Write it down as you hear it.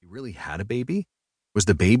really had a baby? Was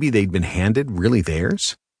the baby they'd been handed really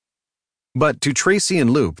theirs? But to Tracy and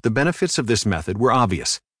Loop, the benefits of this method were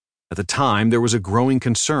obvious. At the time, there was a growing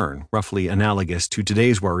concern, roughly analogous to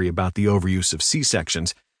today's worry about the overuse of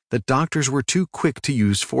C-sections, that doctors were too quick to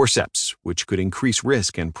use forceps, which could increase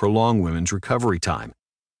risk and prolong women's recovery time.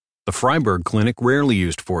 The Freiburg Clinic rarely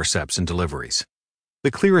used forceps in deliveries.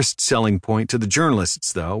 The clearest selling point to the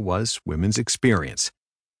journalists, though, was women's experience.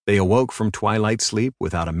 They awoke from twilight sleep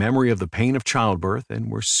without a memory of the pain of childbirth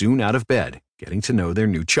and were soon out of bed, getting to know their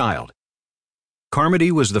new child.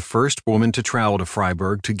 Carmody was the first woman to travel to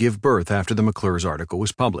Freiburg to give birth after the McClure's article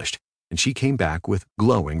was published, and she came back with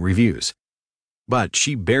glowing reviews. But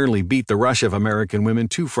she barely beat the rush of American women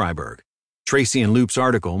to Freiburg. Tracy and Loop's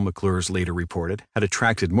article, McClure's later reported, had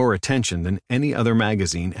attracted more attention than any other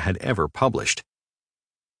magazine had ever published.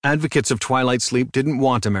 Advocates of twilight sleep didn't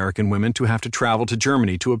want American women to have to travel to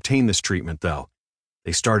Germany to obtain this treatment, though.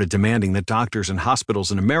 They started demanding that doctors and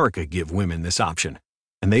hospitals in America give women this option,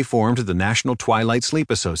 and they formed the National Twilight Sleep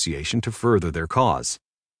Association to further their cause.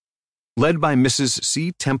 Led by Mrs.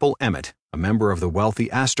 C. Temple Emmett, a member of the wealthy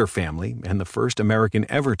Astor family and the first American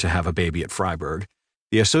ever to have a baby at Freiburg,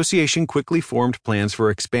 the association quickly formed plans for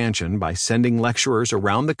expansion by sending lecturers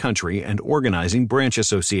around the country and organizing branch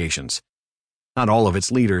associations. Not all of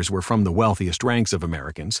its leaders were from the wealthiest ranks of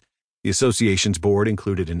Americans. The association's board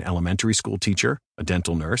included an elementary school teacher, a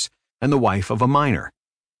dental nurse, and the wife of a miner.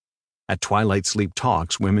 At twilight sleep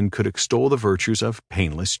talks, women could extol the virtues of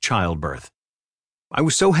painless childbirth. "I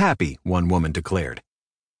was so happy," one woman declared.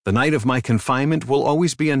 "The night of my confinement will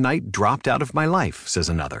always be a night dropped out of my life," says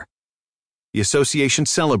another. The association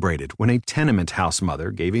celebrated when a tenement house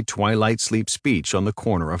mother gave a twilight sleep speech on the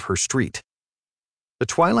corner of her street. The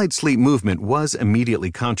twilight sleep movement was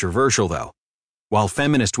immediately controversial, though. While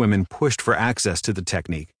feminist women pushed for access to the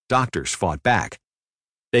technique, doctors fought back.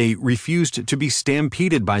 They refused to be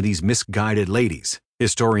stampeded by these misguided ladies,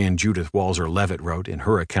 historian Judith Walser-Levitt wrote in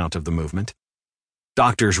her account of the movement.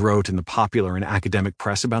 Doctors wrote in the popular and academic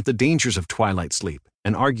press about the dangers of twilight sleep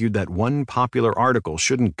and argued that one popular article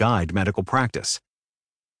shouldn't guide medical practice.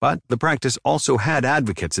 But the practice also had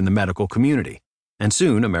advocates in the medical community, and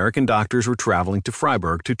soon American doctors were traveling to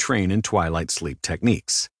Freiburg to train in twilight sleep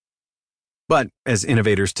techniques. But, as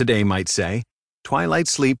innovators today might say, twilight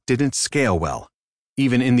sleep didn't scale well.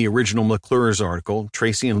 Even in the original McClure's article,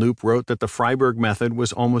 Tracy and Loop wrote that the Freiburg method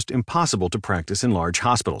was almost impossible to practice in large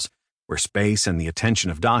hospitals, where space and the attention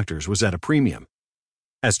of doctors was at a premium.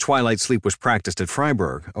 As twilight sleep was practiced at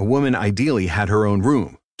Freiburg, a woman ideally had her own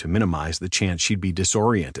room to minimize the chance she'd be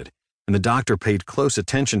disoriented, and the doctor paid close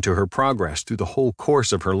attention to her progress through the whole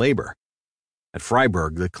course of her labor. At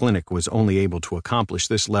Freiburg, the clinic was only able to accomplish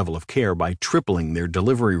this level of care by tripling their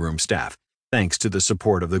delivery room staff, thanks to the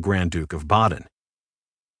support of the Grand Duke of Baden.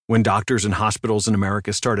 When doctors and hospitals in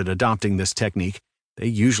America started adopting this technique, they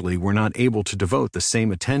usually were not able to devote the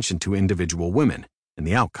same attention to individual women, and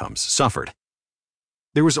the outcomes suffered.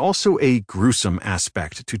 There was also a gruesome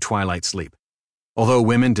aspect to twilight sleep. Although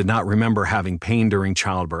women did not remember having pain during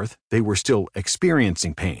childbirth, they were still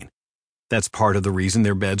experiencing pain. That's part of the reason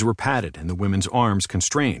their beds were padded and the women's arms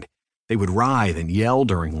constrained. They would writhe and yell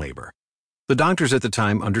during labor. The doctors at the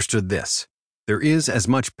time understood this. There is as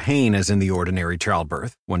much pain as in the ordinary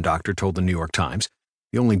childbirth, one doctor told the New York Times.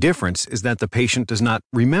 The only difference is that the patient does not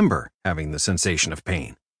remember having the sensation of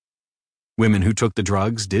pain. Women who took the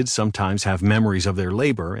drugs did sometimes have memories of their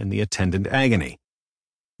labor and the attendant agony.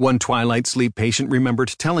 One twilight sleep patient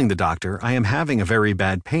remembered telling the doctor, "I am having a very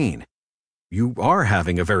bad pain." "You are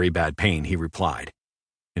having a very bad pain," he replied.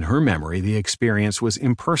 In her memory, the experience was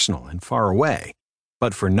impersonal and far away,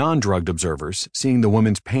 but for non-drugged observers, seeing the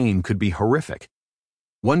woman's pain could be horrific.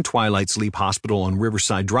 One twilight sleep hospital on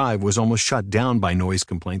Riverside Drive was almost shut down by noise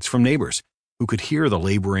complaints from neighbors, who could hear the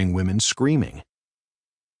laboring women screaming.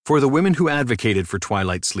 For the women who advocated for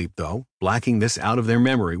twilight sleep, though, blacking this out of their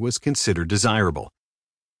memory was considered desirable.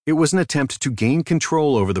 It was an attempt to gain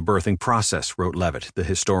control over the birthing process, wrote Levitt, the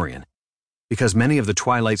historian. Because many of the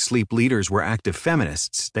twilight sleep leaders were active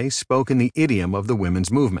feminists, they spoke in the idiom of the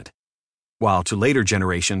women's movement. While to later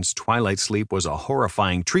generations, twilight sleep was a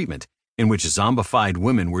horrifying treatment in which zombified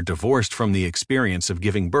women were divorced from the experience of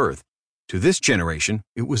giving birth, to this generation,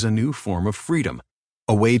 it was a new form of freedom,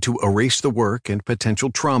 a way to erase the work and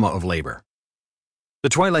potential trauma of labor. The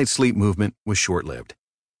twilight sleep movement was short-lived.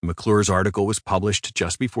 McClure's article was published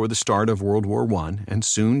just before the start of World War I, and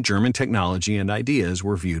soon German technology and ideas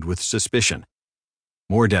were viewed with suspicion.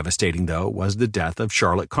 More devastating, though, was the death of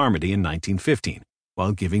Charlotte Carmody in 1915,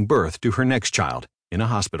 while giving birth to her next child in a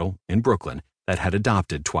hospital in Brooklyn that had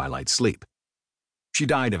adopted twilight sleep. She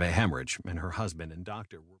died of a hemorrhage, and her husband and doctor were